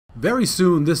Very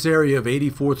soon, this area of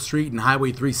 84th Street and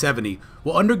Highway 370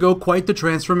 will undergo quite the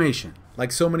transformation.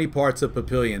 Like so many parts of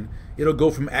Papillion, it'll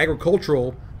go from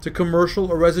agricultural to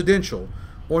commercial or residential,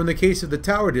 or in the case of the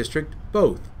Tower District,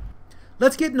 both.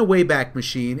 Let's get in the Wayback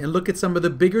Machine and look at some of the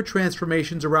bigger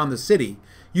transformations around the city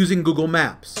using Google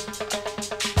Maps.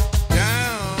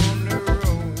 Down the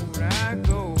road I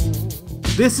go.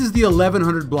 This is the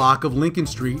 1100 block of Lincoln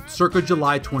Street circa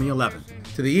July 2011.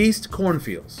 To the east,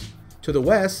 cornfields. To the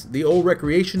west, the old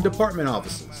Recreation Department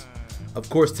offices. Of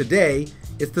course, today,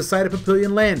 it's the site of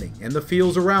Papillion Landing and the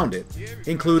fields around it,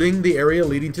 including the area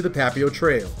leading to the Papio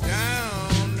Trail.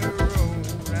 Down the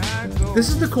road I go. This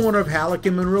is the corner of Halleck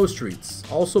and Monroe Streets,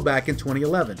 also back in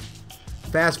 2011.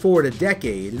 Fast forward a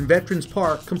decade, and Veterans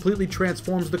Park completely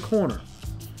transforms the corner.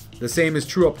 The same is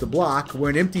true up the block,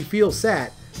 where an empty field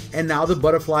sat, and now the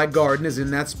Butterfly Garden is in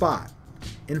that spot.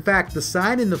 In fact, the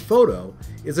sign in the photo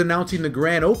is announcing the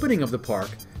grand opening of the park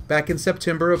back in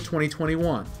September of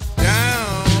 2021.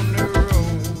 Down the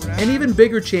road I An even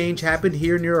bigger change happened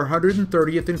here near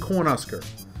 130th and Cornhusker.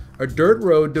 A dirt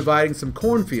road dividing some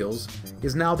cornfields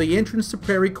is now the entrance to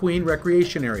Prairie Queen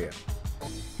Recreation Area.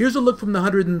 Here's a look from the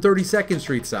 132nd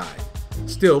Street side.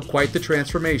 Still quite the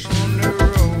transformation.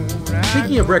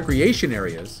 Speaking of recreation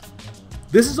areas,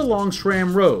 this is along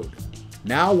Schramm Road,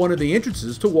 now one of the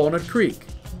entrances to Walnut Creek.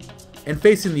 And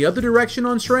facing the other direction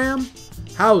on Schramm,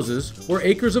 houses where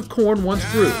acres of corn once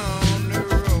grew.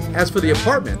 As for the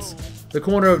apartments, the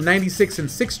corner of 96th and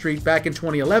 6th Street back in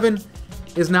 2011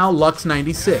 is now Lux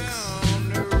 96.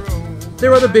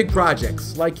 There are other big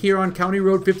projects, like here on County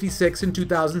Road 56 in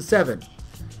 2007,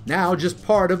 now just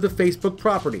part of the Facebook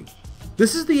property.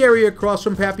 This is the area across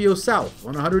from Papio South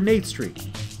on 108th Street.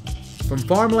 From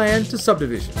farmland to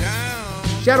subdivision.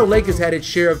 Shadow Lake has had its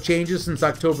share of changes since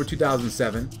October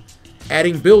 2007,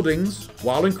 adding buildings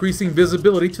while increasing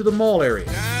visibility to the mall area.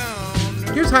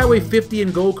 Here's Highway 50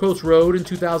 and Gold Coast Road in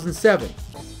 2007,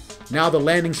 now the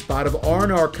landing spot of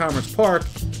R&R Commerce Park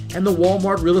and the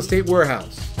Walmart Real Estate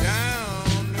Warehouse.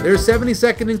 There's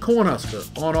 72nd and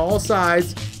Cornhusker on all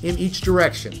sides in each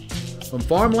direction, from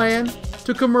farmland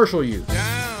to commercial use.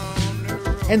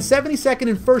 And 72nd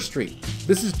and 1st Street,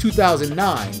 this is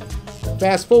 2009,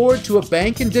 fast forward to a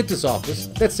bank and dentist office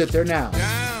that sit there now.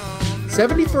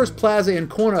 71st Plaza in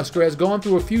Cornhusker has gone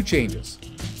through a few changes.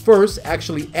 First,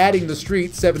 actually adding the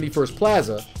street 71st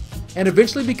Plaza, and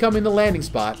eventually becoming the landing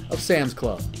spot of Sam's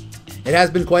Club. It has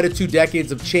been quite a 2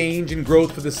 decades of change and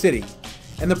growth for the city,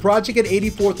 and the project at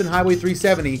 84th and Highway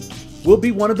 370 will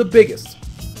be one of the biggest,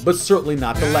 but certainly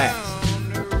not the last.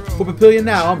 For Papillion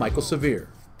Now, I'm Michael Severe.